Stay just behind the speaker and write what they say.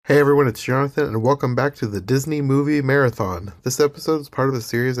Hey everyone, it's Jonathan, and welcome back to the Disney Movie Marathon. This episode is part of a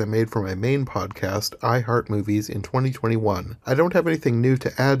series I made for my main podcast, I Heart Movies, in 2021. I don't have anything new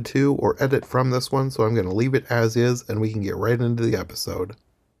to add to or edit from this one, so I'm going to leave it as is, and we can get right into the episode.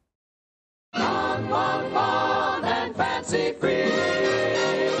 Fun, fun, fun, and fancy-free.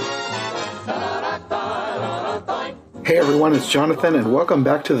 Hey everyone, it's Jonathan, and welcome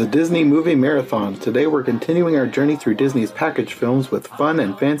back to the Disney Movie Marathon. Today we're continuing our journey through Disney's package films with fun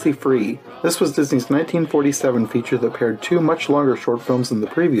and fancy-free. This was Disney's 1947 feature that paired two much longer short films than the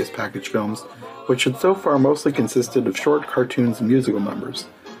previous package films, which had so far mostly consisted of short cartoons and musical numbers.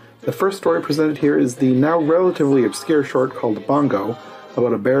 The first story presented here is the now relatively obscure short called Bongo,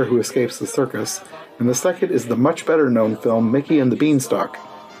 about a bear who escapes the circus, and the second is the much better known film Mickey and the Beanstalk.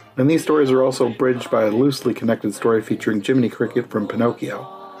 And these stories are also bridged by a loosely connected story featuring Jiminy Cricket from Pinocchio.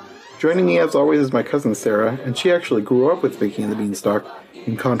 Joining me as always is my cousin Sarah, and she actually grew up with Mickey and the Beanstalk,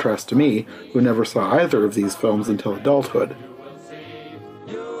 in contrast to me, who never saw either of these films until adulthood.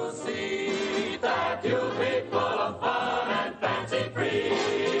 You'll see that you'll be full of fun and fancy-free.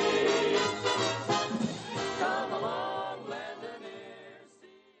 Come along, lend an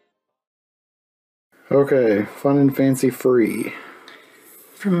ear. Okay, fun and fancy-free.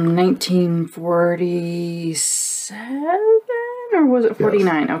 From 1947? Or was it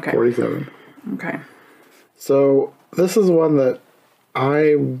 49? Yes, Okay. 47. Okay. So, this is one that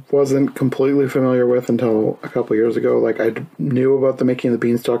I wasn't completely familiar with until a couple years ago. Like, I knew about the Mickey and the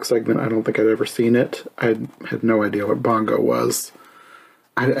Beanstalk segment. I don't think I'd ever seen it. I had no idea what Bongo was.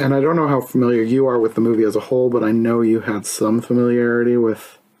 And I don't know how familiar you are with the movie as a whole, but I know you had some familiarity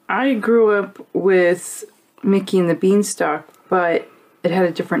with... I grew up with Mickey and the Beanstalk, but it had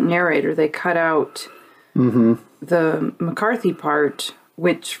a different narrator. They cut out the McCarthy part,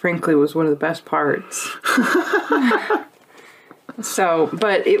 which frankly was one of the best parts.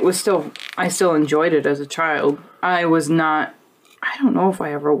 But it was still, I still enjoyed it as a child. I don't know if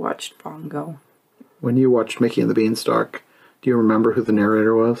I ever watched Bongo. When you watched Mickey and the Beanstalk, do you remember who the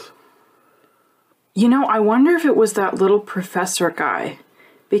narrator was? You know, I wonder if it was that little professor guy,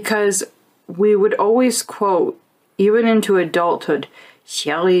 because we would always quote, even into adulthood,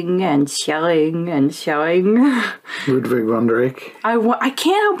 shelling and shelling and shelling. Ludwig von Drake? I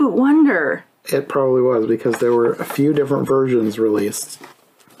can't help but wonder. It probably was, because there were a few different versions released,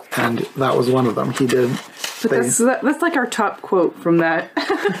 and that was one of them. He did... But that's like our top quote from that.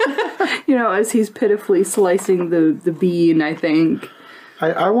 You know, as he's pitifully slicing the bean, I think.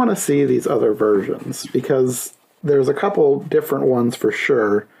 I want to see these other versions, because there's a couple different ones for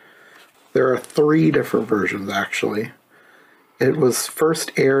sure. There are 3 different versions, actually. It was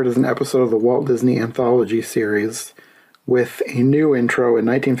first aired as an episode of the Walt Disney Anthology series with a new intro in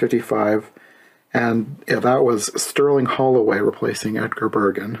 1955, and that was Sterling Holloway replacing Edgar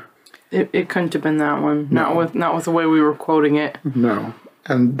Bergen. It couldn't have been that one. No. Not with the way we were quoting it. No.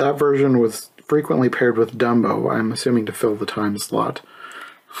 And that version was frequently paired with Dumbo, I'm assuming to fill the time slot.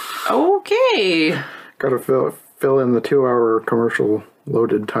 Okay. Gotta fill in the 2-hour commercial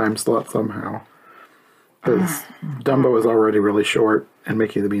loaded time slot somehow. Because Dumbo is already really short, and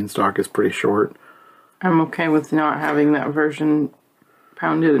Mickey the Beanstalk is pretty short. I'm okay with not having that version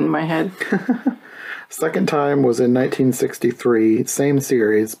pounded in my head. Second time was in 1963, same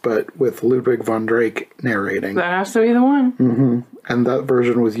series, but with Ludwig von Drake narrating. That has to be the one. Mm-hmm. And that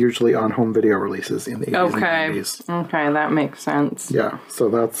version was usually on home video releases in the 80s and 90s. Okay, that makes sense. Yeah, so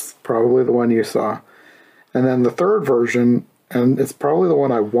that's probably the one you saw. And then the third version, and it's probably the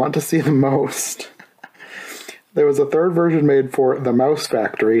one I want to see the most. There was a third version made for The Mouse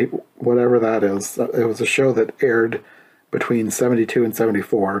Factory, whatever that is. It was a show that aired between 72 and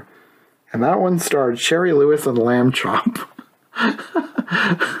 74. And that one starred Sherry Lewis and Lamb Chop.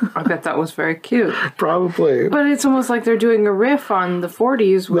 I bet that was very cute. Probably. But it's almost like they're doing a riff on the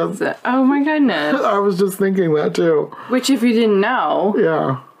 40s with the... Oh my goodness. I was just thinking that too. Which, if you didn't know...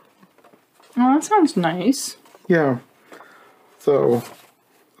 Yeah. Oh, that sounds nice. Yeah. So,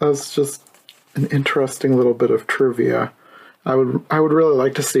 that's just an interesting little bit of trivia. I would really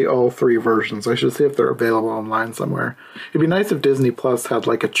like to see all 3 versions. I should see if they're available online somewhere. It'd be nice if Disney Plus had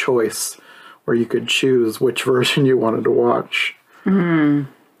like a choice where you could choose which version you wanted to watch.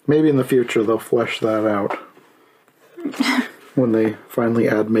 Maybe in the future they'll flesh that out. When they finally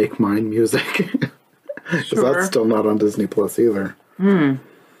add Make Mine music. Because that's still not on Disney Plus either.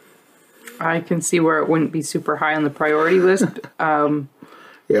 I can see where it wouldn't be super high on the priority list.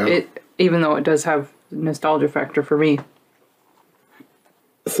 Yeah. Even though it does have nostalgia factor for me.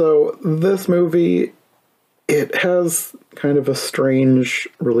 So this movie, it has kind of a strange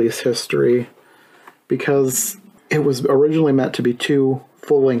release history because it was originally meant to be 2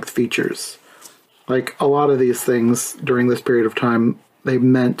 full-length features. Like, a lot of these things during this period of time, they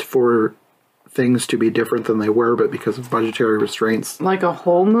meant for things to be different than they were, but because of budgetary restraints. Like a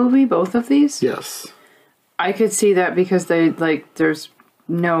whole movie, both of these? Yes. I could see that because there's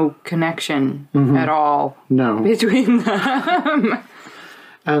no connection at all No. between them.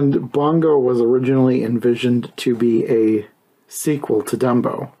 And Bongo was originally envisioned to be a sequel to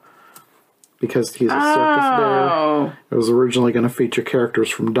Dumbo. Because he's a circus bear. Oh. It was originally going to feature characters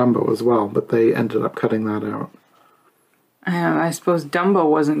from Dumbo as well, but they ended up cutting that out. I suppose Dumbo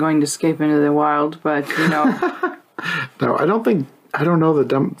wasn't going to escape into the wild, but, you know. No, I don't know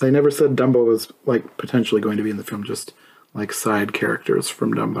that they never said Dumbo was, like, potentially going to be in the film, just, like, side characters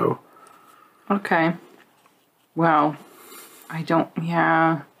from Dumbo. Okay. Well,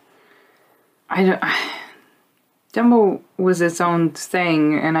 Dumbo was its own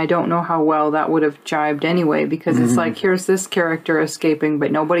thing, and I don't know how well that would have jibed anyway, because it's like, here's this character escaping,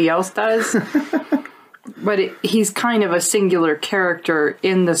 but nobody else does. But he's kind of a singular character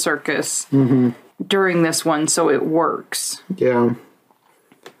in the circus during this one, so it works. Yeah.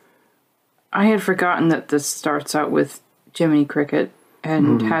 I had forgotten that this starts out with Jiminy Cricket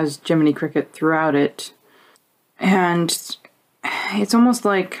and has Jiminy Cricket throughout it. And it's almost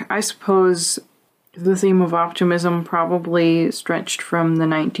like, I suppose, the theme of optimism probably stretched from the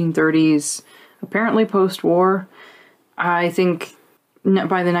 1930s, apparently post-war. I think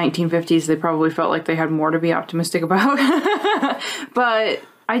by the 1950s, they probably felt like they had more to be optimistic about. But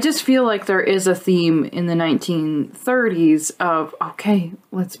I just feel like there is a theme in the 1930s of, okay,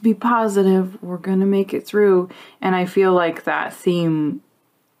 let's be positive, we're gonna make it through. And I feel like that theme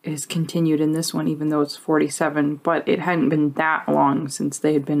is continued in this one, even though it's 47, but it hadn't been that long since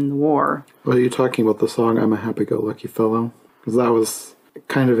they had been in the war. Well, are you talking about the song I'm a Happy-Go-Lucky Fellow? Because that was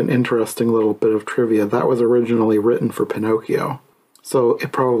kind of an interesting little bit of trivia. That was originally written for Pinocchio. So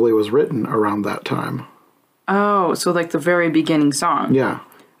it probably was written around that time. Oh, so like the very beginning song. Yeah.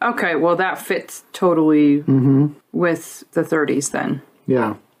 Okay, well that fits totally with the 30s then.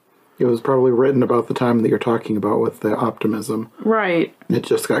 Yeah. It was probably written about the time that you're talking about with the optimism. Right. It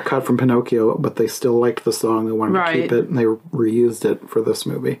just got cut from Pinocchio, but they still liked the song. They wanted to keep it, and they reused it for this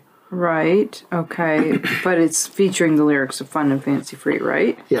movie. Right, okay. But it's featuring the lyrics of Fun and Fancy Free,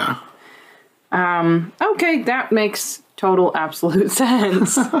 right? Yeah. Okay, that makes total absolute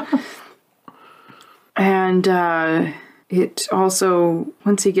sense. And it also,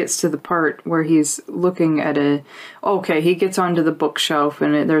 once he gets to the part where he's looking at he gets onto the bookshelf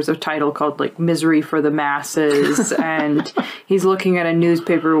and there's a title called like Misery for the Masses, and he's looking at a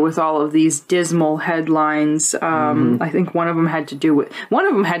newspaper with all of these dismal headlines. I think one of them had to do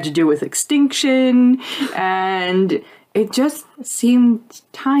with extinction, and it just seemed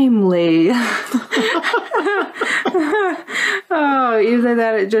timely. Oh, either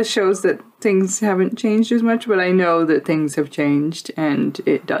that it just shows that things haven't changed as much, but I know that things have changed, and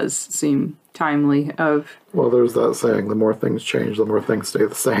it does seem timely Well, there's that saying, the more things change, the more things stay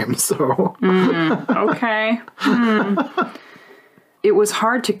the same, so... Okay. It was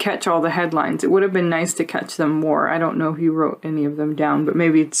hard to catch all the headlines. It would have been nice to catch them more. I don't know if you wrote any of them down, but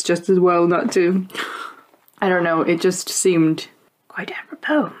maybe it's just as well not to. I don't know, it just seemed quite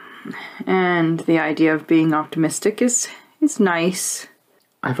apropos. And the idea of being optimistic is nice.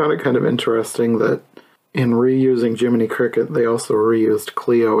 I found it kind of interesting that in reusing Jiminy Cricket, they also reused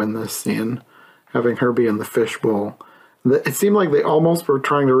Cleo in this scene, having her be in the fishbowl. It seemed like they almost were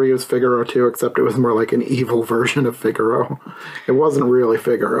trying to reuse Figaro too, except it was more like an evil version of Figaro. It wasn't really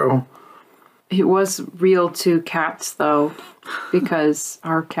Figaro. It was real to cats, though, because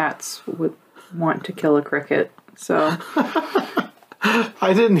our cats would want to kill a cricket, so...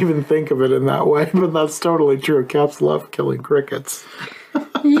 I didn't even think of it in that way, but that's totally true. Cats love killing crickets.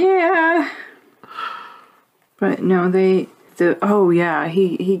 Yeah. But no, he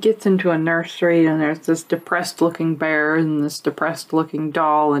gets into a nursery and there's this depressed looking bear and this depressed looking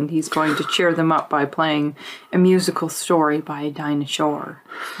doll, and he's going to cheer them up by playing a musical story by a dinosaur.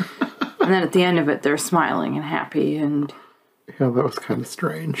 And then at the end of it, they're smiling and happy, and... Yeah, that was kind of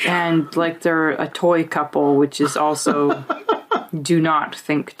strange. And like they're a toy couple, which is also... Do not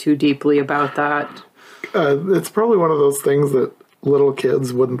think too deeply about that. It's probably one of those things that little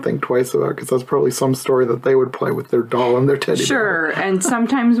kids wouldn't think twice about, because that's probably some story that they would play with their doll and their teddy bear. Sure, and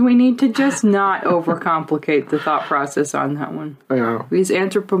sometimes we need to just not overcomplicate the thought process on that one. Yeah. These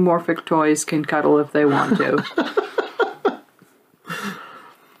anthropomorphic toys can cuddle if they want to.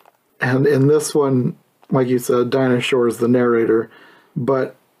 And in this one, like you said, Dinah Shore is the narrator,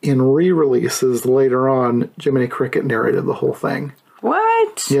 but in re-releases later on, Jiminy Cricket narrated the whole thing.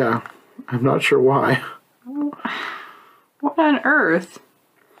 What? Yeah, I'm not sure why. What on earth?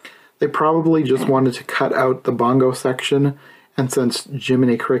 They probably just wanted to cut out the bongo section, and since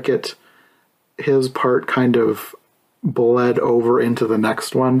Jiminy Cricket, his part kind of bled over into the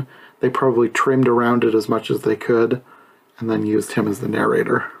next one, they probably trimmed around it as much as they could, and then used him as the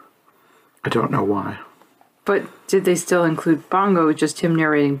narrator. I don't know why. But did they still include bongo, just him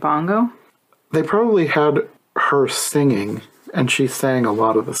narrating bongo? They probably had her singing, and she sang a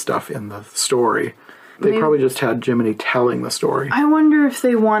lot of the stuff in the story. They probably just had Jiminy telling the story. I wonder if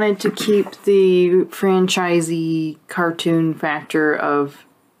they wanted to keep the franchisee cartoon factor of...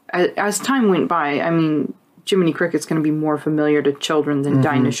 As time went by, I mean, Jiminy Cricket's going to be more familiar to children than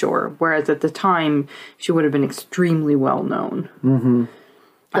Dinah Shore, whereas at the time, she would have been extremely well known. Mm-hmm.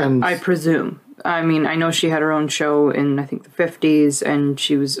 And I presume. I mean, I know she had her own show in, I think, the 50s, and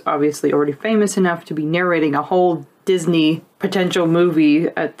she was obviously already famous enough to be narrating a whole Disney potential movie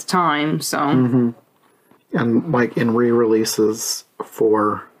at the time, so... Mm-hmm. And, like, in re-releases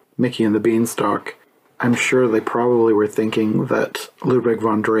for Mickey and the Beanstalk, I'm sure they probably were thinking that Ludwig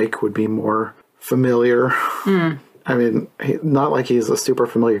von Drake would be more familiar. I mean, not like he's a super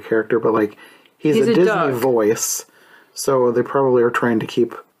familiar character, but, like, he's a Disney duck. voice. So they probably are trying to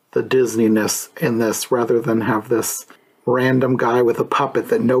keep the Disney-ness in this rather than have this random guy with a puppet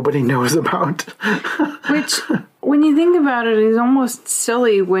that nobody knows about. Which, when you think about it, is almost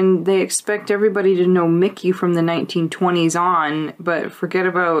silly when they expect everybody to know Mickey from the 1920s on, but forget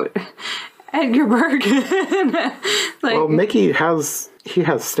about Edgar Bergen. Well, Mickey has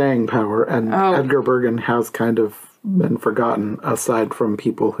staying power, and Edgar Bergen has kind of been forgotten, aside from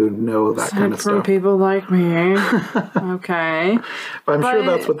people who know that kind of from stuff. people like me. Okay. But I'm sure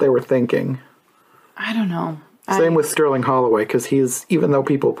that's what they were thinking. I don't know. Same with Sterling Holloway, because even though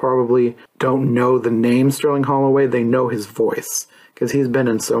people probably don't know the name Sterling Holloway, they know his voice, because he's been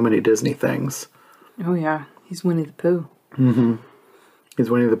in so many Disney things. Oh, yeah. He's Winnie the Pooh. Mm-hmm. He's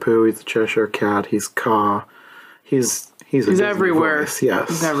Winnie the Pooh, he's the Cheshire Cat, he's Caw. He's a Disney everywhere. voice, yes.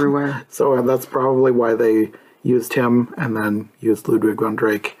 He's everywhere. So that's probably why they used him and then used Ludwig von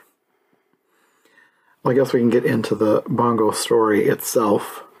Drake. Well, I guess we can get into the bongo story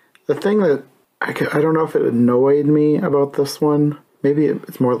itself. The thing that I don't know if it annoyed me about this one, maybe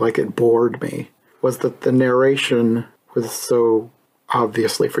it's more like it bored me, was that the narration was so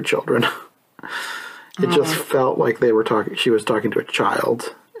obviously for children. It just felt like she was talking to a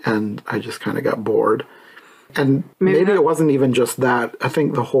child, and I just kind of got bored. And maybe it wasn't even just that. I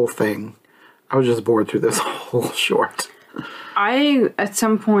think the whole thing, I was just bored through this whole short. At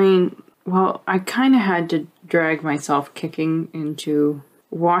some point, I kind of had to drag myself kicking into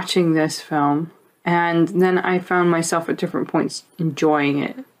watching this film, and then I found myself at different points enjoying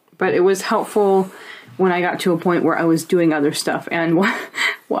it. But it was helpful when I got to a point where I was doing other stuff and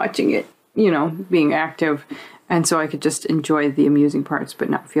watching it, being active, and so I could just enjoy the amusing parts, but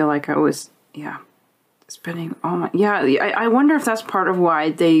not feel like I was, spending all my... I wonder if that's part of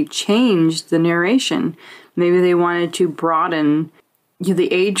why they changed the narration. Maybe they wanted to broaden the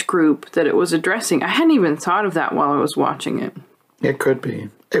age group that it was addressing. I hadn't even thought of that while I was watching it. It could be.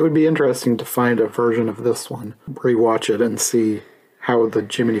 It would be interesting to find a version of this one, rewatch it, and see how the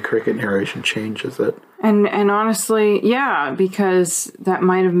Jiminy Cricket narration changes it. And honestly, because that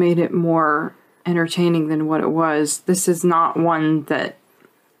might have made it more entertaining than what it was. This is not one that...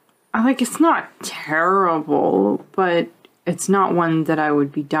 it's not terrible, but it's not one that I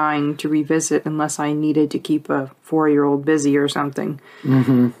would be dying to revisit unless I needed to keep a 4-year-old busy or something.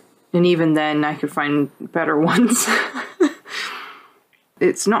 Mm-hmm. And even then, I could find better ones.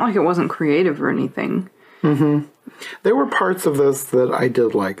 It's not like it wasn't creative or anything. Mm-hmm. There were parts of this that I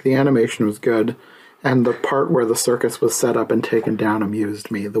did like. The animation was good, and the part where the circus was set up and taken down amused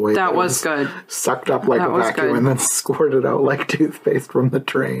me. The way that was good. Sucked up like a vacuum and then squirted out like toothpaste from the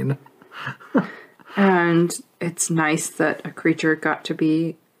train. And it's nice that a creature got to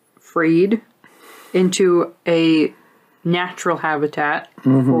be freed into a natural habitat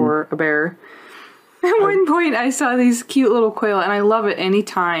for a bear. At one point, I saw these cute little quail, and I love it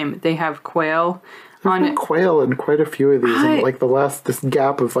anytime they have quail on it. Quail in quite a few of these. In this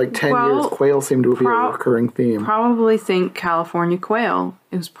gap of 10 years, quail seemed to be a recurring theme. Probably think California quail.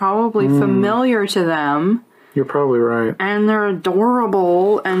 It was probably familiar to them. You're probably right. And they're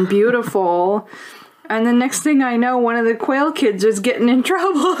adorable and beautiful. And the next thing I know, one of the quail kids is getting in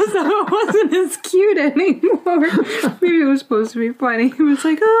trouble, so it wasn't as cute anymore. Maybe it was supposed to be funny. It was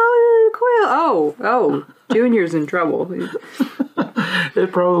like, oh, quail. Oh, Junior's in trouble.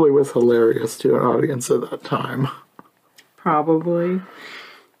 It probably was hilarious to an audience at that time. Probably.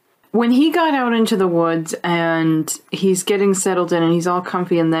 when he got out into the woods and he's getting settled in and he's all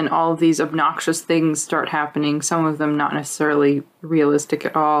comfy, and then all of these obnoxious things start happening, some of them not necessarily realistic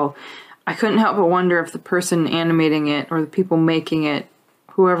at all, I couldn't help but wonder if the person animating it or the people making it,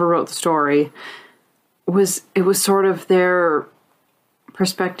 whoever wrote the story, it was sort of their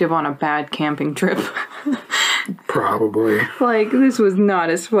perspective on a bad camping trip. Probably. Like, this was not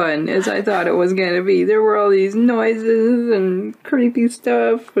as fun as I thought it was going to be. There were all these noises and creepy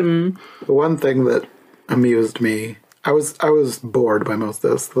stuff, and The one thing that amused me, I was bored by most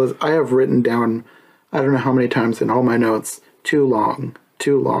of this. I have written down, I don't know how many times in all my notes, too long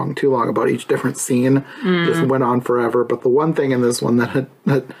about each different scene. Just went on forever. But the one thing in this one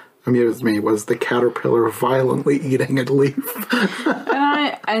that amused me was the caterpillar violently eating a leaf.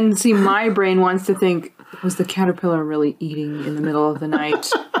 and see, my brain wants to think, was the caterpillar really eating in the middle of the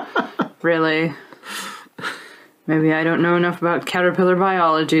night? Really? Maybe I don't know enough about caterpillar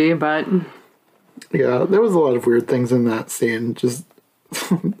biology, but Yeah, there was a lot of weird things in that scene. Just,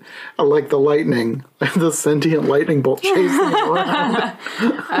 I like the lightning, the sentient lightning bolt chasing him around.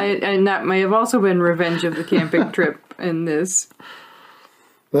 and that may have also been revenge of the camping trip in this.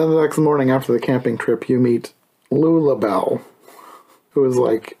 Then the next morning after the camping trip, you meet Lulabelle, who is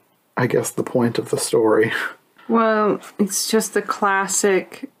like, I guess, the point of the story. Well, it's just the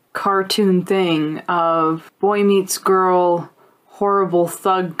classic cartoon thing of boy meets girl, horrible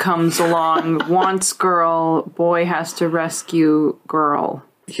thug comes along, wants girl, boy has to rescue girl.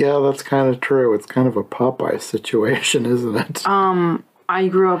 Yeah, that's kind of true. It's kind of a Popeye situation, isn't it? I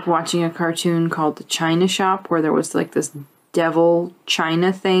grew up watching a cartoon called The China Shop, where there was like this devil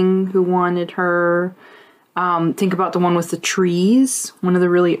China thing who wanted her. Think about the one with the trees, one of the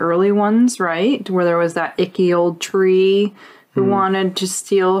really early ones, right? Where there was that icky old tree who wanted to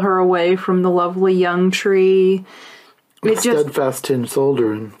steal her away from the lovely young tree. Steadfast Tin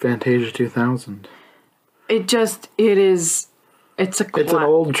Soldier in Fantasia 2000. It's an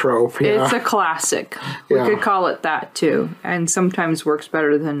old trope, yeah. It's a classic. We Yeah. could call it that too, and sometimes works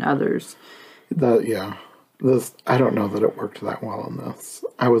better than others. Yeah. I don't know that it worked that well in this.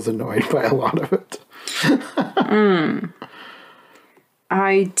 I was annoyed by a lot of it.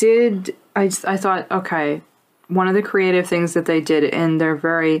 I thought, okay, one of the creative things that they did in their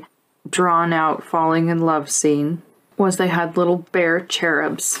very drawn out falling in love scene was they had little bear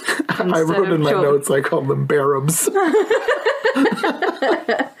cherubs. I wrote in my notes, I called them Barabs.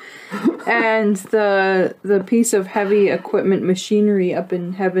 And the piece of heavy equipment machinery up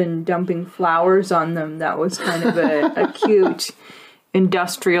in heaven dumping flowers on them, that was kind of a cute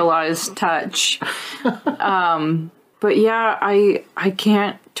industrialized touch. But yeah, I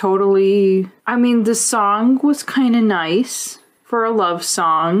can't totally... I mean, the song was kind of nice for a love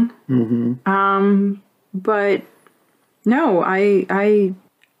song. Mm-hmm. But no, I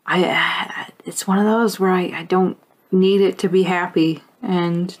it's one of those where I don't need it to be happy.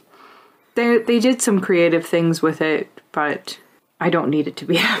 And they did some creative things with it, but I don't need it to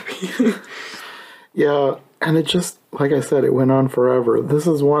be happy. Yeah, and it just, like I said, it went on forever. This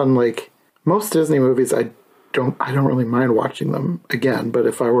is one, like, most Disney movies, I don't really mind watching them again, but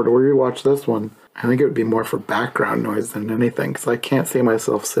if I were to rewatch this one, I think it would be more for background noise than anything, because I can't see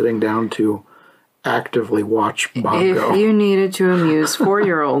myself sitting down to actively watch Bongo. If you needed to amuse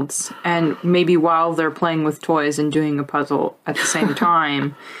 4-year-olds, and maybe while they're playing with toys and doing a puzzle at the same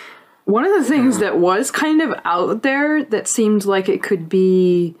time, one of the things that was kind of out there that seemed like it could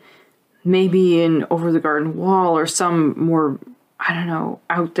be maybe in Over the Garden Wall or some more, I don't know,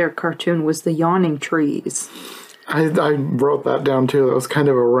 out there cartoon was the yawning trees. I wrote that down too. That was kind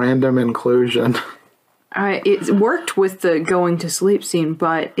of a random inclusion. It worked with the going to sleep scene,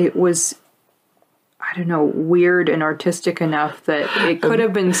 but it was, I don't know, weird and artistic enough that it could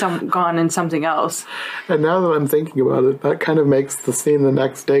have been gone in something else. And now that I'm thinking about it, that kind of makes the scene the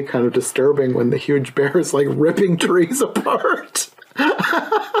next day kind of disturbing when the huge bear is like ripping trees apart.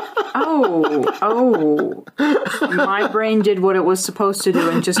 Oh, my brain did what it was supposed to do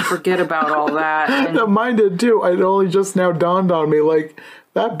and just forget about all that. And No, mine did too. It only just now dawned on me, like,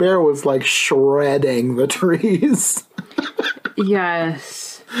 that bear was like shredding the trees.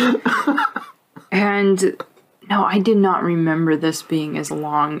 yes. And no, I did not remember this being as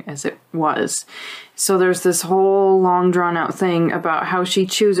long as it was. So there's this whole long drawn out thing about how she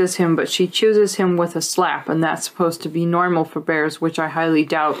chooses him, but she chooses him with a slap, and that's supposed to be normal for bears, which I highly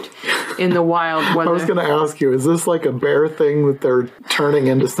doubt in the wild. I was going to ask you, is this like a bear thing that they're turning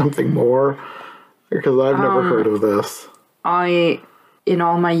into something more? Because I've never heard of this. In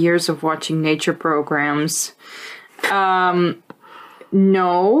all my years of watching nature programs, no,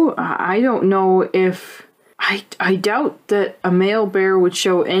 I don't know if... I doubt that a male bear would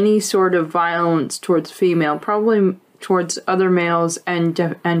show any sort of violence towards female, probably towards other males and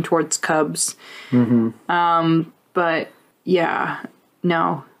towards cubs. But yeah,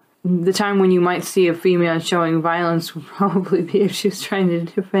 no. The time when you might see a female showing violence would probably be if she was trying to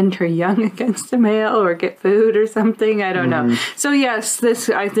defend her young against a male or get food or something. I don't know. So yes, this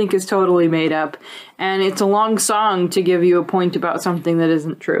I think is totally made up. And it's a long song to give you a point about something that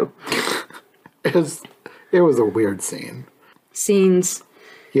isn't true. It was a weird scene. Scenes.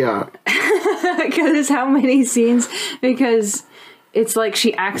 Yeah. Because how many scenes? Because it's like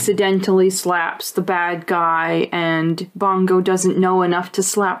she accidentally slaps the bad guy and Bongo doesn't know enough to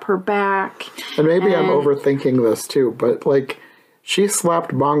slap her back. And maybe I'm overthinking this too, but like she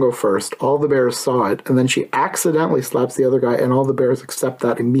slapped Bongo first, all the bears saw it, and then she accidentally slaps the other guy and all the bears accept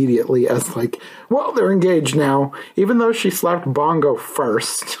that immediately as like, well, they're engaged now, even though she slapped Bongo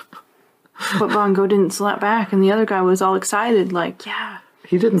first. But Bongo didn't slap back and the other guy was all excited like, yeah.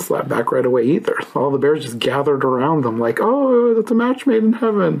 He didn't slap back right away either. All the bears just gathered around them like, oh, that's a match made in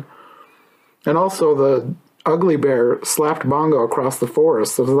heaven. And also the ugly bear slapped Bongo across the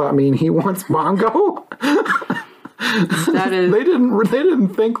forest. So does that mean he wants Bongo? That is... They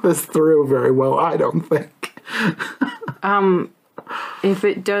didn't think this through very well, I don't think. If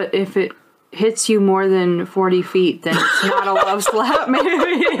it hits you more than 40 feet, then it's not a love slap,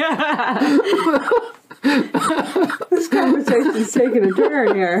 maybe. This conversation's taking a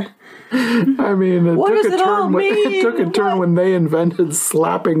turn here. I mean, it took a turn when they invented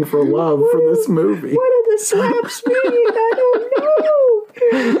slapping for love for this movie. What do the slaps mean? I don't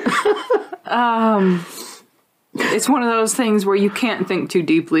know. It's one of those things where you can't think too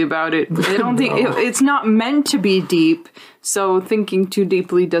deeply about it. I don't think it's not meant to be deep, so thinking too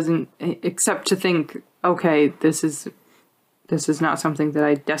deeply doesn't, except to think, okay, this is not something that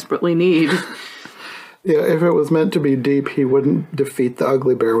I desperately need. Yeah, if it was meant to be deep, he wouldn't defeat the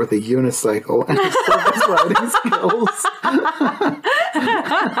ugly bear with a unicycle and his circus riding skills.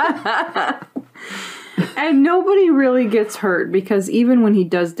 And nobody really gets hurt because even when he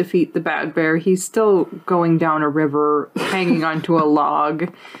does defeat the bad bear, he's still going down a river, hanging onto a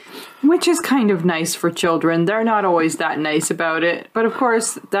log, which is kind of nice for children. They're not always that nice about it. But of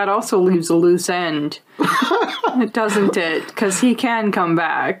course, that also leaves a loose end. Doesn't it? Because he can come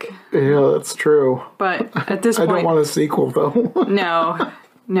back. Yeah, that's true. But at this point... I don't want a sequel, though.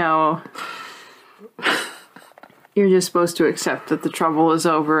 No. You're just supposed to accept that the trouble is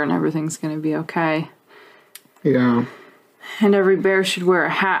over and everything's going to be okay. Yeah. And every bear should wear a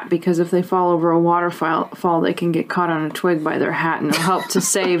hat because if they fall over a waterfall, they can get caught on a twig by their hat and it'll help to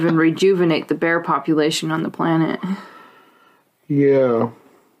save and rejuvenate the bear population on the planet. Yeah.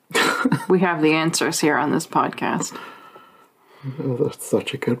 We have the answers here on this podcast. Oh, that's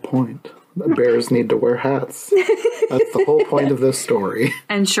such a good point. The bears need to wear hats. That's the whole point of this story.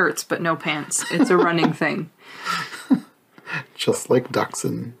 And shirts, but no pants. It's a running thing. Just like ducks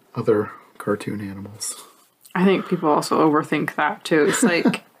and other cartoon animals. I think people also overthink that too. It's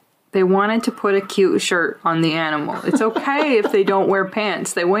like they wanted to put a cute shirt on the animal. It's okay if they don't wear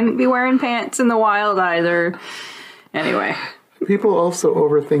pants. They wouldn't be wearing pants in the wild either. Anyway. People also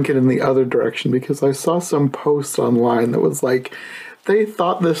overthink it in the other direction because I saw some post online that was like, they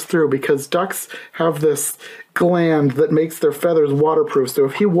thought this through because ducks have this gland that makes their feathers waterproof. So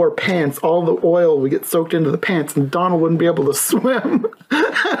if he wore pants, all the oil would get soaked into the pants and Donald wouldn't be able to swim.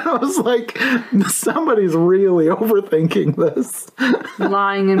 I was like, somebody's really overthinking this.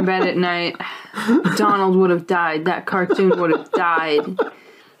 Lying in bed at night, Donald would have died. That cartoon would have died.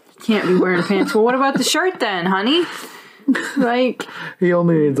 He can't be wearing pants. Well, what about the shirt then, honey? Like, he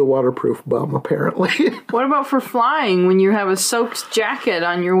only needs a waterproof bum, apparently. What about for flying when you have a soaked jacket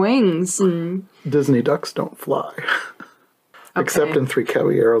on your wings? And... Disney ducks don't fly. Okay. Except in Three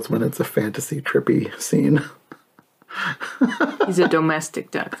Caballeros when it's a fantasy trippy scene. He's a domestic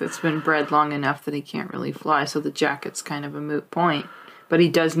duck that's been bred long enough that he can't really fly, so the jacket's kind of a moot point. But he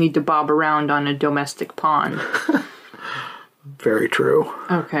does need to bob around on a domestic pond. Very true.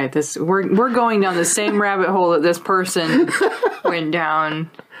 Okay, we're going down the same rabbit hole that this person went down.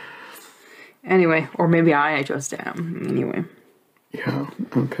 Anyway, or maybe I just am. Anyway. Yeah,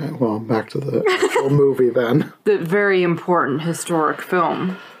 okay. Well, back to the actual movie then. The very important historic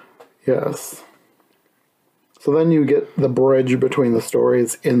film. Yes. So then you get the bridge between the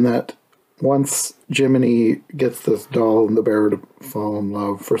stories in that once Jiminy gets this doll and the bear to fall in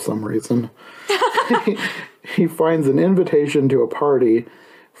love for some reason, he finds an invitation to a party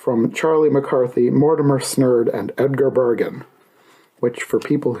from Charlie McCarthy, Mortimer Snerd, and Edgar Bergen, which for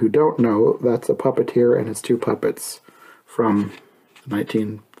people who don't know, that's a puppeteer and his two puppets from the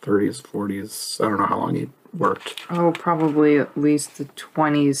 1930s, 40s. I don't know how long he worked. Oh, probably at least the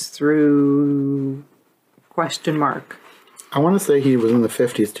 20s through question mark. I want to say he was in the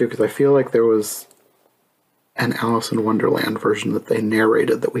 50s too, because I feel like there was an Alice in Wonderland version that they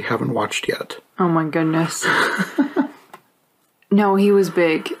narrated that we haven't watched yet. Oh my goodness. No, he was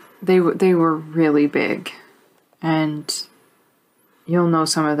big. They were really big. And you'll know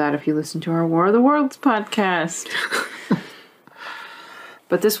some of that if you listen to our War of the Worlds podcast.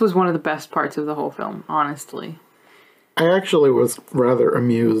 But this was one of the best parts of the whole film, honestly. I actually was rather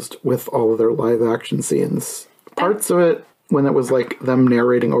amused with all of their live action scenes. Parts of it, when it was like them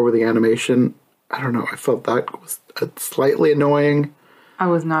narrating over the animation, I don't know, I felt that was slightly annoying. I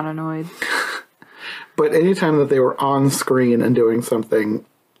was not annoyed. But anytime that they were on screen and doing something,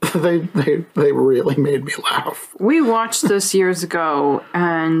 they really made me laugh. We watched this years ago,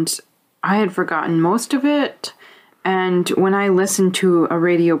 and I had forgotten most of it. And when I listened to a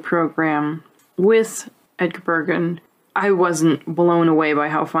radio program with Edgar Bergen, I wasn't blown away by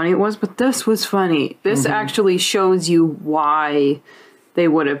how funny it was, but this was funny. This actually shows you why they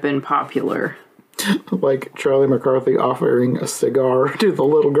would have been popular. Like Charlie McCarthy offering a cigar to the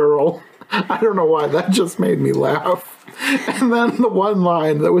little girl. I don't know why, that just made me laugh. And then the one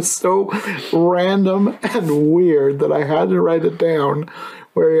line that was so random and weird that I had to write it down,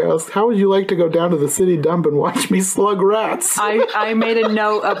 where he asked, "How would you like to go down to the city dump and watch me slug rats?" I made a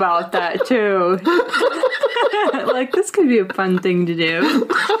note about that too. Like, this could be a fun thing to do.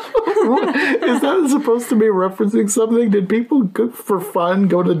 Is that supposed to be referencing something? Did people for fun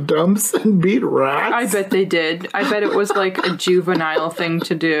go to dumps and beat rats? I bet they did. I bet it was like a juvenile thing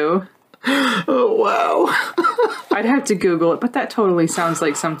to do. Oh, wow. I'd have to Google it, but that totally sounds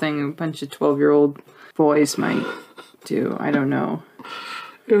like something a bunch of 12-year-old boys might do. I don't know.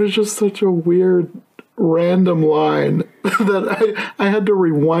 It was just such a weird, random line that I had to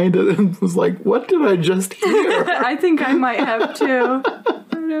rewind it and was like, what did I just hear? I think I might have too. I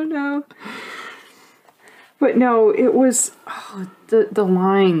don't know. But no, it was the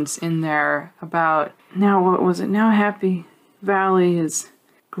lines in there about, now what was it? Now Happy Valley is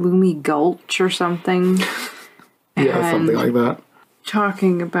Gloomy Gulch or something. Yeah, something like that.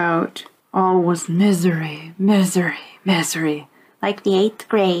 Talking about all was misery, misery, misery. Like the 8th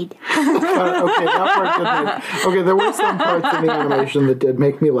grade. Okay, that part did make... Okay, there were some parts in the animation that did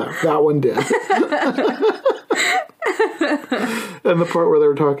make me laugh. That one did. And the part where they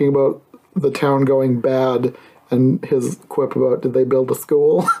were talking about the town going bad and his quip about, did they build a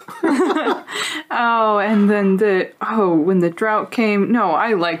school? Oh, and then when the drought came. No,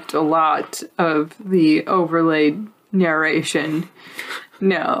 I liked a lot of the overlaid narration.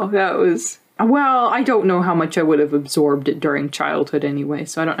 No, that was... Well, I don't know how much I would have absorbed it during childhood anyway,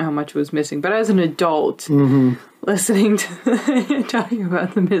 so I don't know how much was missing. But as an adult, listening to talking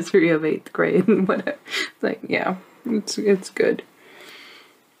about the misery of 8th grade and whatever, it's like, yeah, it's good.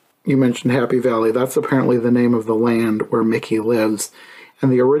 You mentioned Happy Valley. That's apparently the name of the land where Mickey lives.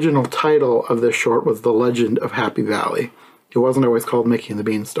 And the original title of this short was The Legend of Happy Valley. It wasn't always called Mickey and the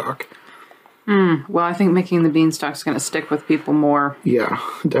Beanstalk. Well, I think Mickey and the Beanstalk's going to stick with people more. Yeah,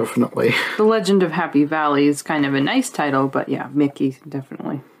 definitely. The Legend of Happy Valley is kind of a nice title, but yeah, Mickey,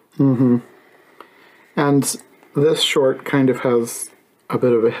 definitely. And this short kind of has a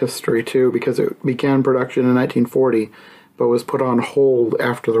bit of a history, too, because it began production in 1940, but was put on hold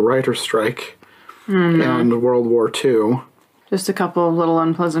after the writer's strike and World War II. Just a couple of little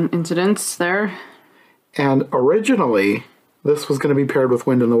unpleasant incidents there. And originally, this was going to be paired with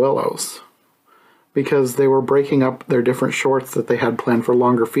Wind in the Willows, because they were breaking up their different shorts that they had planned for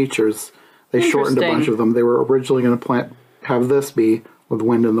longer features. They shortened a bunch of them. They were originally going to have this be with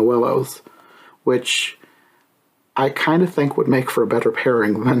Wind in the Willows, which I kind of think would make for a better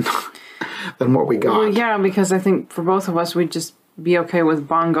pairing than what we got. Well, yeah, because I think for both of us, we'd just be okay with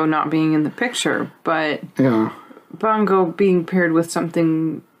Bongo not being in the picture, but Yeah. Bongo being paired with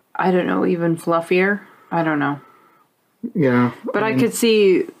something, I don't know, even fluffier? I don't know. Yeah. But I could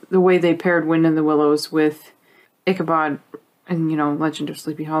see the way they paired Wind in the Willows with Ichabod and, Legend of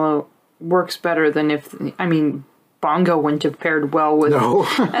Sleepy Hollow works better than if, Bongo wouldn't have paired well with... No.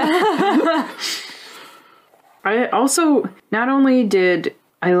 I also, not only did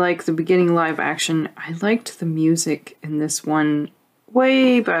I like the beginning live action, I liked the music in this one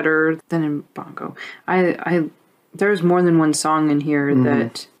way better than in Bongo. There's more than one song in here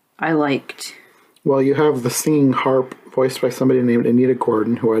that I liked. Well, you have the singing harp voiced by somebody named Anita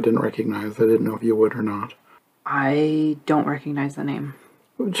Gordon, who I didn't recognize. I didn't know if you would or not. I don't recognize the name.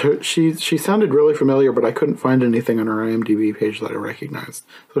 She sounded really familiar, but I couldn't find anything on her IMDb page that I recognized.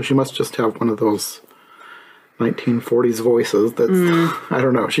 So she must just have one of those 1940s voices that's, I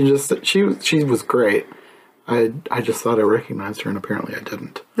don't know. She was great. I just thought I recognized her, and apparently I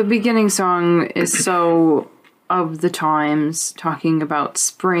didn't. The beginning song is so of the times, talking about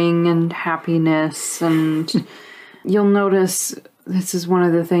spring and happiness, and you'll notice this is one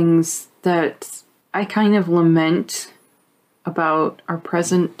of the things that I kind of lament about our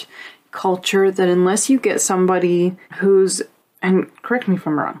present culture, that unless you get somebody who's, and correct me if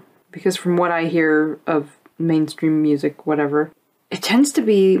I'm wrong, because from what I hear of mainstream music, whatever, it tends to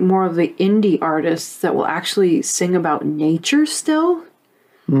be more of the indie artists that will actually sing about nature still.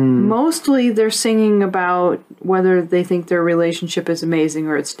 Mostly they're singing about whether they think their relationship is amazing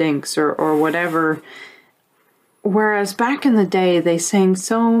or it stinks or whatever. Whereas back in the day, they sang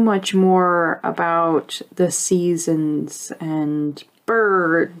so much more about the seasons and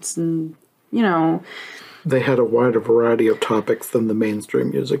birds and, you know. They had a wider variety of topics than the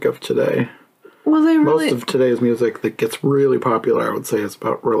mainstream music of today. Well, they really... Most of today's music that gets really popular, I would say, is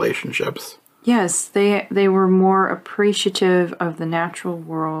about relationships. Yes, they were more appreciative of the natural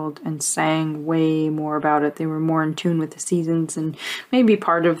world and sang way more about it. They were more in tune with the seasons, and maybe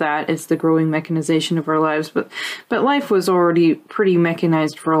part of that is the growing mechanization of our lives. But life was already pretty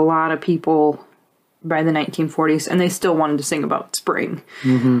mechanized for a lot of people by the 1940s, and they still wanted to sing about spring.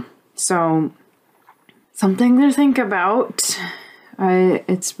 Mm-hmm. So, something to think about.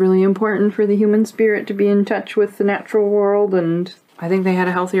 It's really important for the human spirit to be in touch with the natural world, and I think they had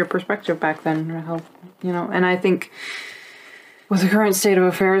a healthier perspective back then, and I think with the current state of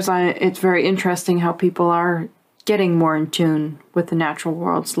affairs, it's very interesting how people are getting more in tune with the natural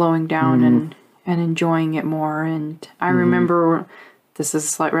world, slowing down and enjoying it more. And I remember, this is a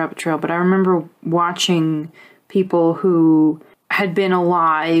slight rabbit trail, but I remember watching people who had been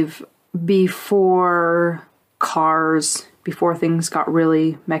alive before cars, before things got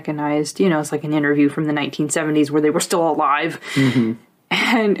really mechanized. It's like an interview from the 1970s where they were still alive. Mm-hmm.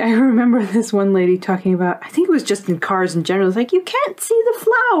 And I remember this one lady talking about, I think it was just in cars in general, it's like, you can't see the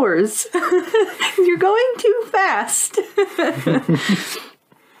flowers. You're going too fast.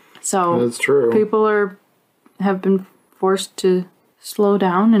 So that's true. People have been forced to slow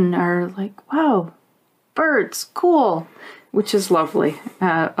down and are like, wow, birds, cool, which is lovely.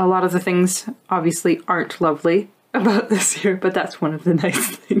 A lot of the things obviously aren't lovely about this year, but that's one of the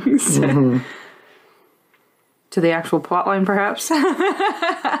nice things. Mm-hmm. To the actual plotline, perhaps.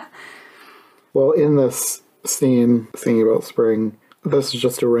 Well, in this scene, thinking about spring, this is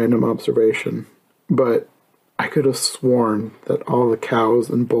just a random observation, but I could have sworn that all the cows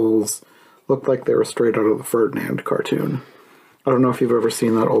and bulls looked like they were straight out of the Ferdinand cartoon. I don't know if you've ever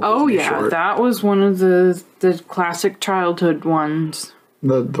seen that old Disney short. That was one of the classic childhood ones.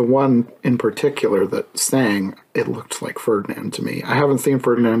 The one in particular that sang, it looked like Ferdinand to me. I haven't seen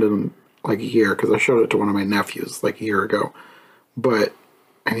Ferdinand in like a year because I showed it to one of my nephews like a year ago. But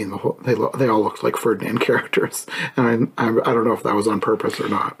I mean, they all looked like Ferdinand characters, and I don't know if that was on purpose or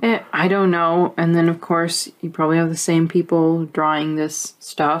not. I don't know. And then of course you probably have the same people drawing this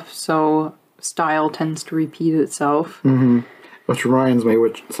stuff, so style tends to repeat itself. Mm-hmm. Which reminds me,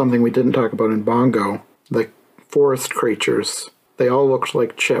 something we didn't talk about in Bongo, the forest creatures. They all looked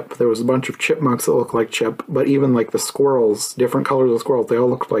like Chip. There was a bunch of chipmunks that looked like Chip, but even like the squirrels, different colors of squirrels, they all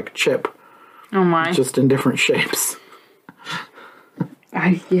looked like Chip. Oh my. Just in different shapes.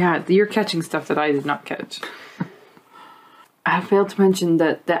 You're catching stuff that I did not catch. I failed to mention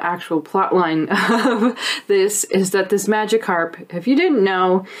that the actual plotline of this is that this magic harp, if you didn't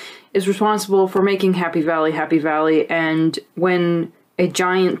know, is responsible for making Happy Valley, and when a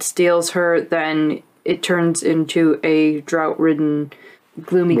giant steals her, then it turns into a drought-ridden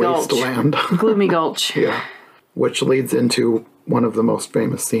gloomy wasteland. Gulch. Gloomy Gulch. Yeah. Which leads into one of the most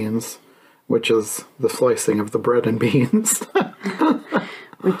famous scenes, which is the slicing of the bread and beans.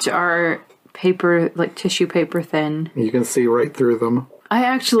 Which are tissue paper thin. You can see right through them.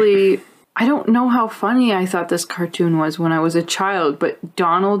 I don't know how funny I thought this cartoon was when I was a child, but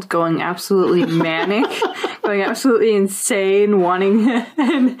Donald going absolutely manic, going absolutely insane, wanting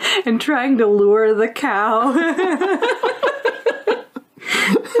and trying to lure the cow.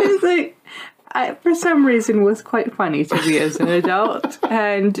 It's like, for some reason, was quite funny to me as an adult.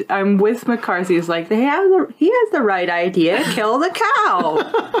 And I'm with McCarthy. It's like, he has the right idea. Kill the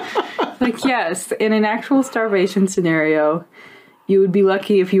cow. Like, yes, in an actual starvation scenario, you would be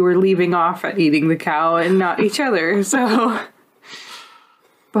lucky if you were leaving off at eating the cow and not each other. So,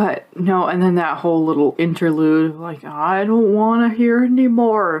 but no, and then that whole little interlude, like, I don't want to hear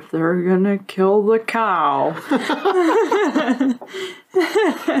anymore if they're gonna kill the cow.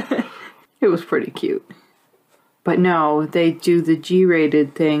 It was pretty cute. But no, they do the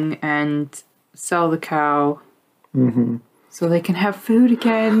G-rated thing and sell the cow so they can have food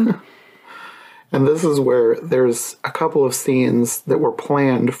again. And this is where there's a couple of scenes that were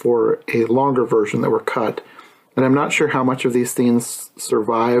planned for a longer version that were cut. And I'm not sure how much of these scenes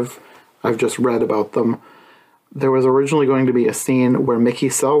survive. I've just read about them. There was originally going to be a scene where Mickey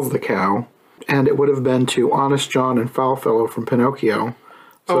sells the cow, and it would have been to Honest John and Foulfellow from Pinocchio.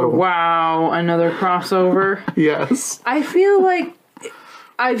 Oh, wow. Another crossover. Yes. I feel like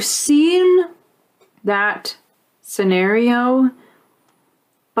I've seen that scenario,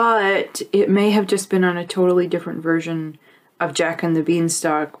 but it may have just been on a totally different version of Jack and the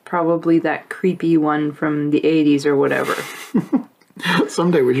Beanstalk, probably that creepy one from the 80s or whatever.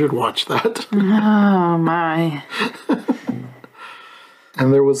 Someday we should watch that. Oh, my.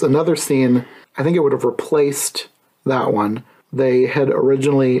 And there was another scene, I think it would have replaced that one. They had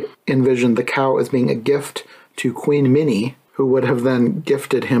originally envisioned the cow as being a gift to Queen Minnie, who would have then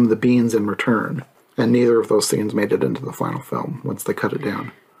gifted him the beans in return. And neither of those scenes made it into the final film once they cut it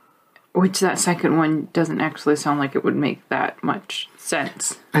down. Which that second one doesn't actually sound like it would make that much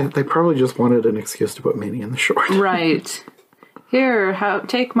sense. And they probably just wanted an excuse to put Minnie in the short. Right. Here,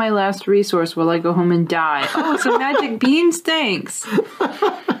 take my last resource while I go home and die. Oh, some magic beans, thanks.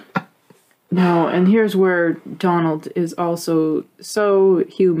 No, and here's where Donald is also so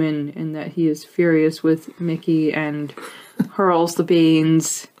human in that he is furious with Mickey and hurls the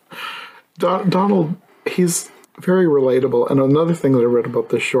beans. Donald, he's very relatable. And another thing that I read about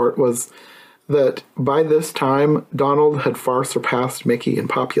this short was that by this time, Donald had far surpassed Mickey in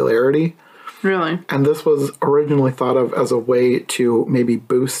popularity. Really? And this was originally thought of as a way to maybe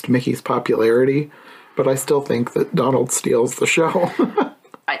boost Mickey's popularity. But I still think that Donald steals the show.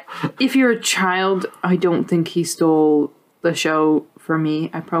 If you're a child, I don't think he stole the show for me.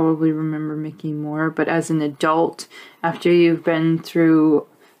 I probably remember Mickey more. But as an adult, after you've been through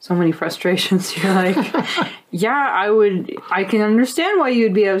so many frustrations, you're like, yeah, I can understand why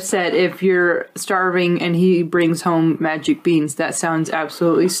you'd be upset if you're starving and he brings home magic beans. That sounds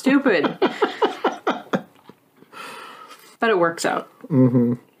absolutely stupid. But it works out.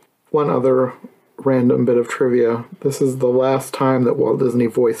 Mm-hmm. One other random bit of trivia. This is the last time that Walt Disney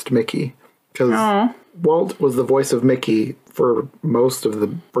voiced Mickey. Because Walt was the voice of Mickey for most of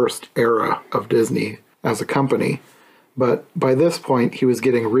the first era of Disney as a company. But by this point, he was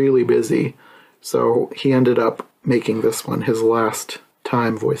getting really busy. So he ended up making this one his last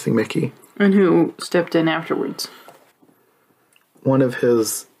time voicing Mickey. And who stepped in afterwards? One of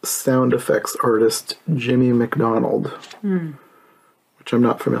his sound effects artists, Jimmy McDonald. Which I'm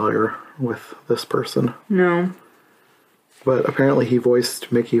not familiar with this person. No. But apparently he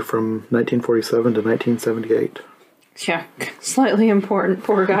voiced Mickey from 1947 to 1978. Yeah, slightly important,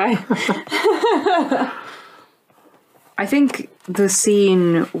 poor guy. I think the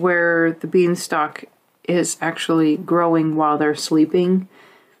scene where the beanstalk is actually growing while they're sleeping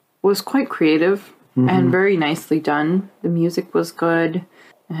was quite creative and very nicely done. The music was good.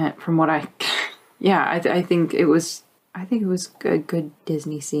 From what I think it was a good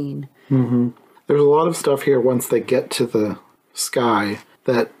Disney scene. There's a lot of stuff here once they get to the sky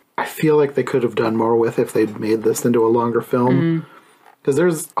that I feel like they could have done more with if they'd made this into a longer film. Because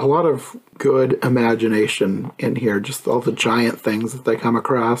there's a lot of good imagination in here, just all the giant things that they come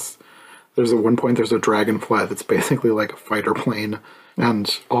across. There's at one point there's a dragonfly that's basically like a fighter plane,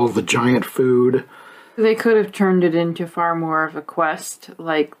 and all the giant food. They could have turned it into far more of a quest,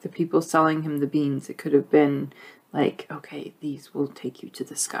 like the people selling him the beans. It could have been like, okay, these will take you to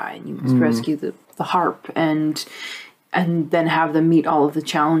the sky, and you must rescue the harp, and then have them meet all of the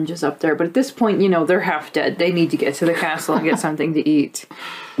challenges up there. But at this point, they're half dead. They need to get to the castle and get something to eat.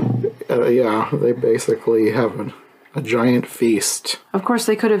 Yeah, they basically have a giant feast. Of course,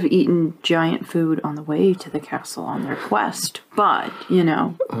 they could have eaten giant food on the way to the castle on their quest, but,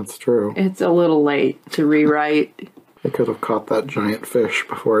 That's true. it's a little late to rewrite. They could have caught that giant fish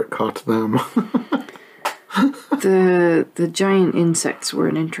before it caught them. The giant insects were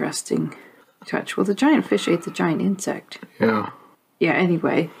an interesting touch. Well, the giant fish ate the giant insect. Yeah. Yeah,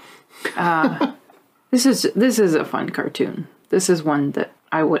 anyway. This is a fun cartoon. This is one that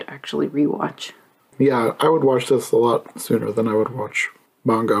I would actually rewatch. Yeah, I would watch this a lot sooner than I would watch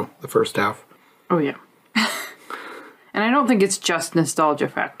Bongo, the first half. Oh, yeah. And I don't think it's just nostalgia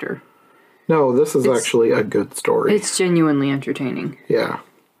factor. No, this is actually a good story. It's genuinely entertaining. Yeah.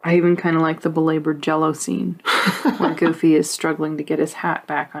 I even kind of like the belabored Jell-O scene where Goofy is struggling to get his hat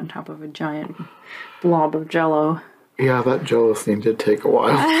back on top of a giant blob of Jell-O. Yeah, that Jell-O scene did take a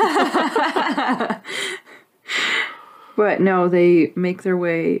while. But no, they make their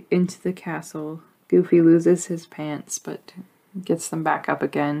way into the castle. Goofy loses his pants, but gets them back up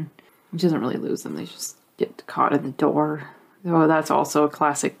again. He doesn't really lose them. They just get caught in the door. Oh, that's also a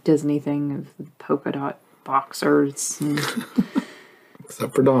classic Disney thing of the polka dot boxers.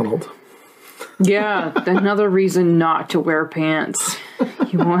 Except for Donald. Yeah, another reason not to wear pants.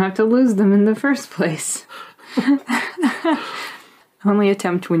 You won't have to lose them in the first place. Only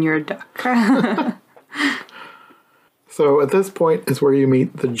attempt when you're a duck. So at this point is where you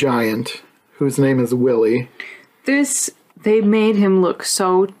meet the giant, whose name is Willie. They made him look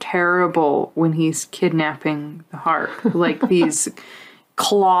so terrible when he's kidnapping the harp. Like these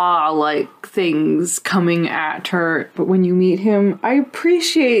claw-like things coming at her. But when you meet him, I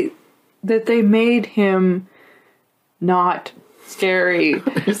appreciate that they made him not scary.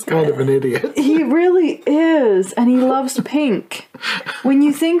 He's kind of an idiot. He really is. And he loves pink. When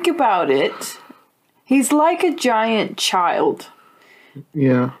you think about it, he's like a giant child.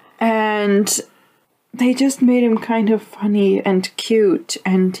 Yeah. And they just made him kind of funny and cute,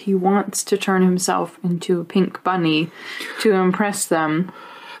 and he wants to turn himself into a pink bunny to impress them.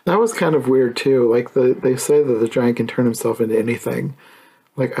 That was kind of weird, too. Like, they say that the giant can turn himself into anything.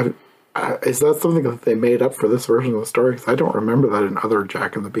 Like, is that something that they made up for this version of the story? Because I don't remember that in other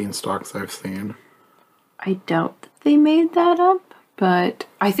Jack and the Beanstalks I've seen. I doubt that they made that up, but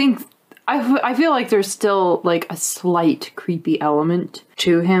I think... I feel like there's still, like, a slight creepy element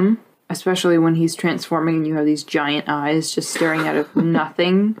to him. Especially when he's transforming and you have these giant eyes just staring out of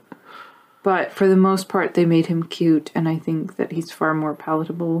nothing. But for the most part, they made him cute, and I think that he's far more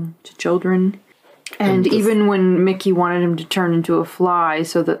palatable to children. And even when Mickey wanted him to turn into a fly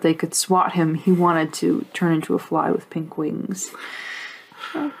so that they could swat him, he wanted to turn into a fly with pink wings.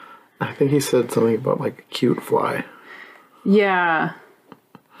 I think he said something about, like, a cute fly. Yeah,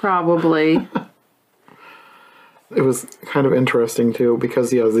 probably. It was kind of interesting, too,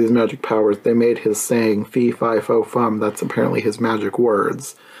 because he has these magic powers. They made his saying, fee, fi, fo, fum, that's apparently his magic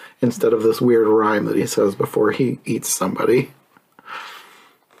words, instead of this weird rhyme that he says before he eats somebody.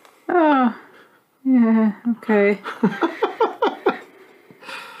 Oh, yeah, okay.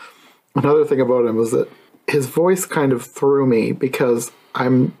 Another thing about him was that his voice kind of threw me, because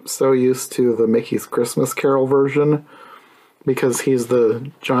I'm so used to the Mickey's Christmas Carol version, because he's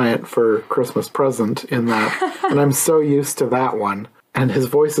the giant for Christmas Present in that. And I'm so used to that one. And his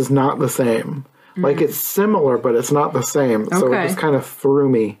voice is not the same. Like, it's similar, but it's not the same. So it just kind of threw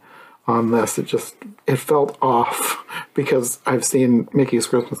me on this. It felt off, because I've seen Mickey's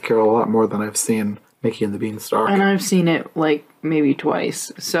Christmas Carol a lot more than I've seen Mickey and the Beanstalk. And I've seen it, like, maybe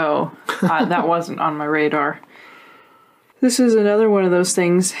twice. So that wasn't on my radar. This is another one of those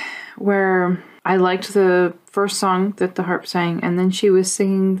things where I liked the first song that the harp sang, and then she was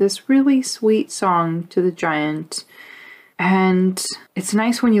singing this really sweet song to the giant. And it's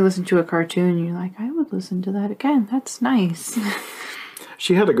nice when you listen to a cartoon, you're like, I would listen to that again. That's nice.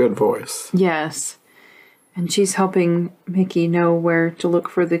 She had a good voice. Yes. And she's helping Mickey know where to look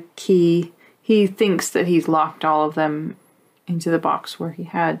for the key. He thinks that he's locked all of them into the box where he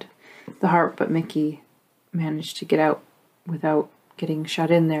had the harp, but Mickey managed to get out without getting shut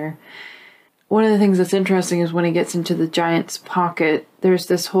in there. One of the things that's interesting is when he gets into the giant's pocket, there's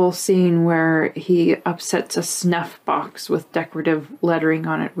this whole scene where he upsets a snuff box with decorative lettering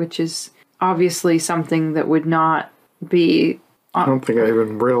on it, which is obviously something that would not be... I don't think I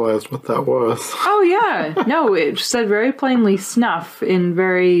even realized what that was. Oh, yeah. No, it said very plainly snuff in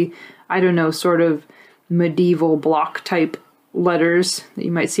very, I don't know, sort of medieval block type letters that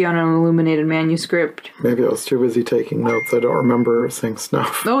you might see on an illuminated manuscript. Maybe I was too busy taking notes. I don't remember saying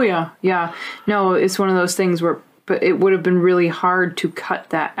snuff. Oh, yeah, yeah. No, it's one of those things where, but it would have been really hard to cut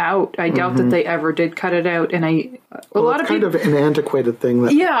that out. I doubt that they ever did cut it out, and a lot of people... kind of an antiquated thing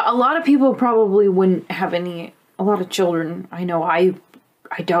that... Yeah, a lot of people probably wouldn't have any... A lot of children, I know, I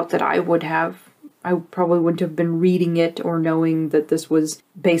doubt that I would have. I probably wouldn't have been reading it or knowing that this was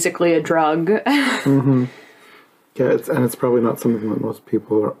basically a drug. Mm-hmm. Yeah, it's probably not something that most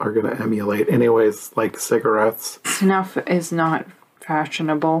people are going to emulate. Anyways, like cigarettes. Snuff is not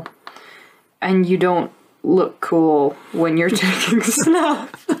fashionable. And you don't look cool when you're taking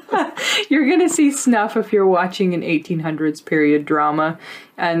snuff. You're going to see snuff if you're watching an 1800s period drama.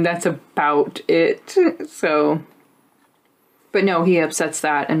 And that's about it. So... But no, he upsets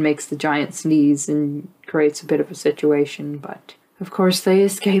that and makes the giant sneeze and creates a bit of a situation. But, of course, they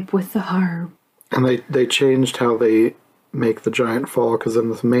escape with the harp. And they changed how they make the giant fall, because in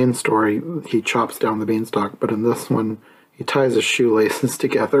this main story, he chops down the beanstalk, but in this one, he ties his shoelaces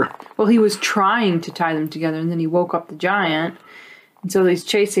together. Well, he was trying to tie them together, and then he woke up the giant, and so he's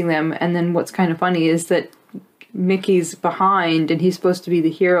chasing them, and then what's kind of funny is that Mickey's behind, and he's supposed to be the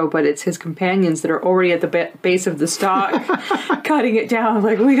hero, but it's his companions that are already at the base of the stalk, cutting it down,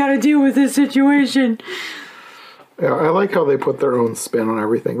 like, we gotta deal with this situation. Yeah, I like how they put their own spin on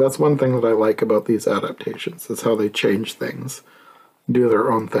everything. That's one thing that I like about these adaptations, is how they change things, do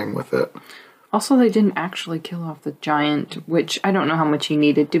their own thing with it. Also, they didn't actually kill off the giant, which I don't know how much he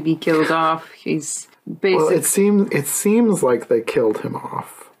needed to be killed off. He's Well, basically... it seems like they killed him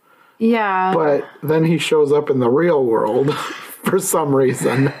off. Yeah. But then he shows up in the real world for some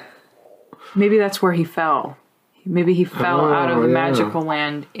reason. Maybe that's where he fell. Maybe he fell out of the yeah. magical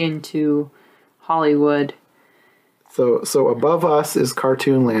land into Hollywood. So above us is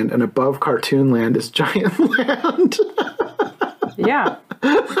Cartoon Land, and above Cartoon Land is Giant Land. Yeah.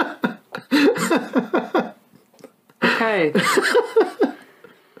 Okay.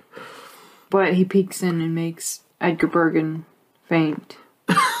 But he peeks in and makes Edgar Bergen faint.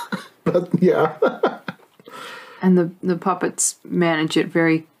 Yeah. And the puppets manage it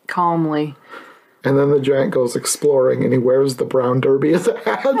very calmly. And then the giant goes exploring, and he wears the brown derby as a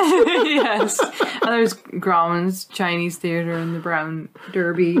hat. Yes. And there's Grauman's Chinese Theater and the Brown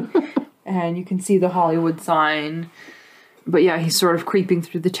Derby. And you can see the Hollywood sign. But yeah, he's sort of creeping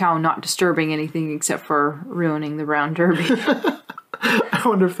through the town, not disturbing anything except for ruining the Brown Derby. I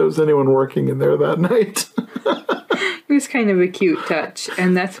wonder if there was anyone working in there that night. It was kind of a cute touch.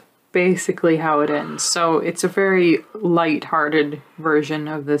 And that's basically how it ends. So it's a very light-hearted version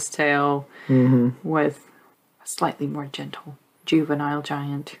of this tale with a slightly more gentle juvenile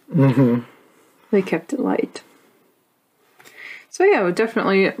giant. They kept it light. So yeah, I would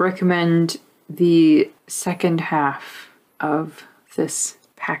definitely recommend the second half of this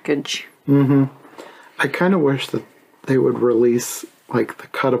package. I kind of wish that they would release, like, the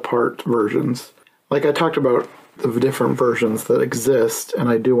cut-apart versions. Like, I talked about the different versions that exist, and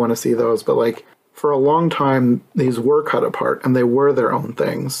I do want to see those, but, like, for a long time, these were cut apart, and they were their own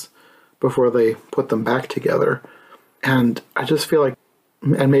things before they put them back together. And I just feel like,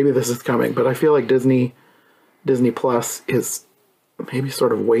 and maybe this is coming, but I feel like Disney Plus is maybe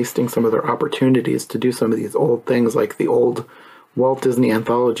sort of wasting some of their opportunities to do some of these old things, like the old Walt Disney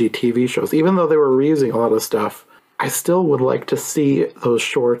Anthology TV shows. Even though they were reusing a lot of stuff, I still would like to see those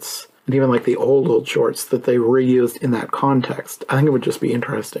shorts, and even like the old shorts that they reused in that context. I think it would just be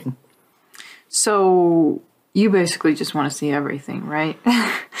interesting. So you basically just want to see everything, right?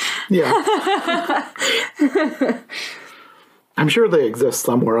 Yeah. I'm sure they exist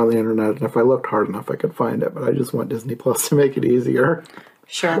somewhere on the internet, and if I looked hard enough, I could find it, but I just want Disney Plus to make it easier.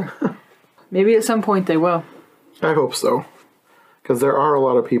 Sure. Maybe at some point they will. I hope so. Because there are a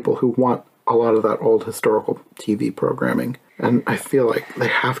lot of people who want a lot of that old historical TV programming, and I feel like they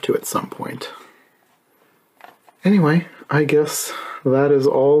have to at some point. Anyway, I guess that is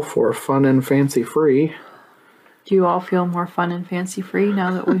all for Fun and Fancy Free. Do you all feel more fun and fancy free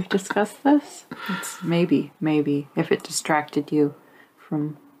now that we've discussed this? It's maybe, if it distracted you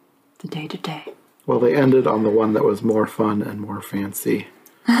from the day-to-day. Well, they ended on the one that was more fun and more fancy.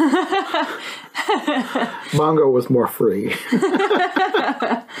 Mongo was more free.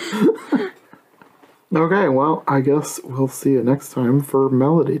 Okay, well, I guess we'll see you next time for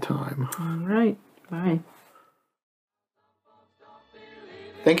Melody Time. All right, bye.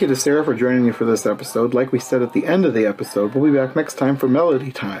 Thank you to Sarah for joining me for this episode. Like we said at the end of the episode, we'll be back next time for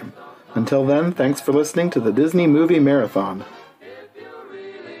Melody Time. Until then, thanks for listening to the Disney Movie Marathon. If you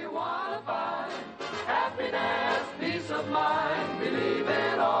really want to find happiness, peace of mind, believe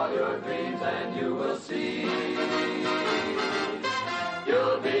in all your dreams and you will see.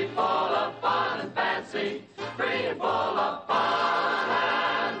 You'll be full of fun and fancy, free and full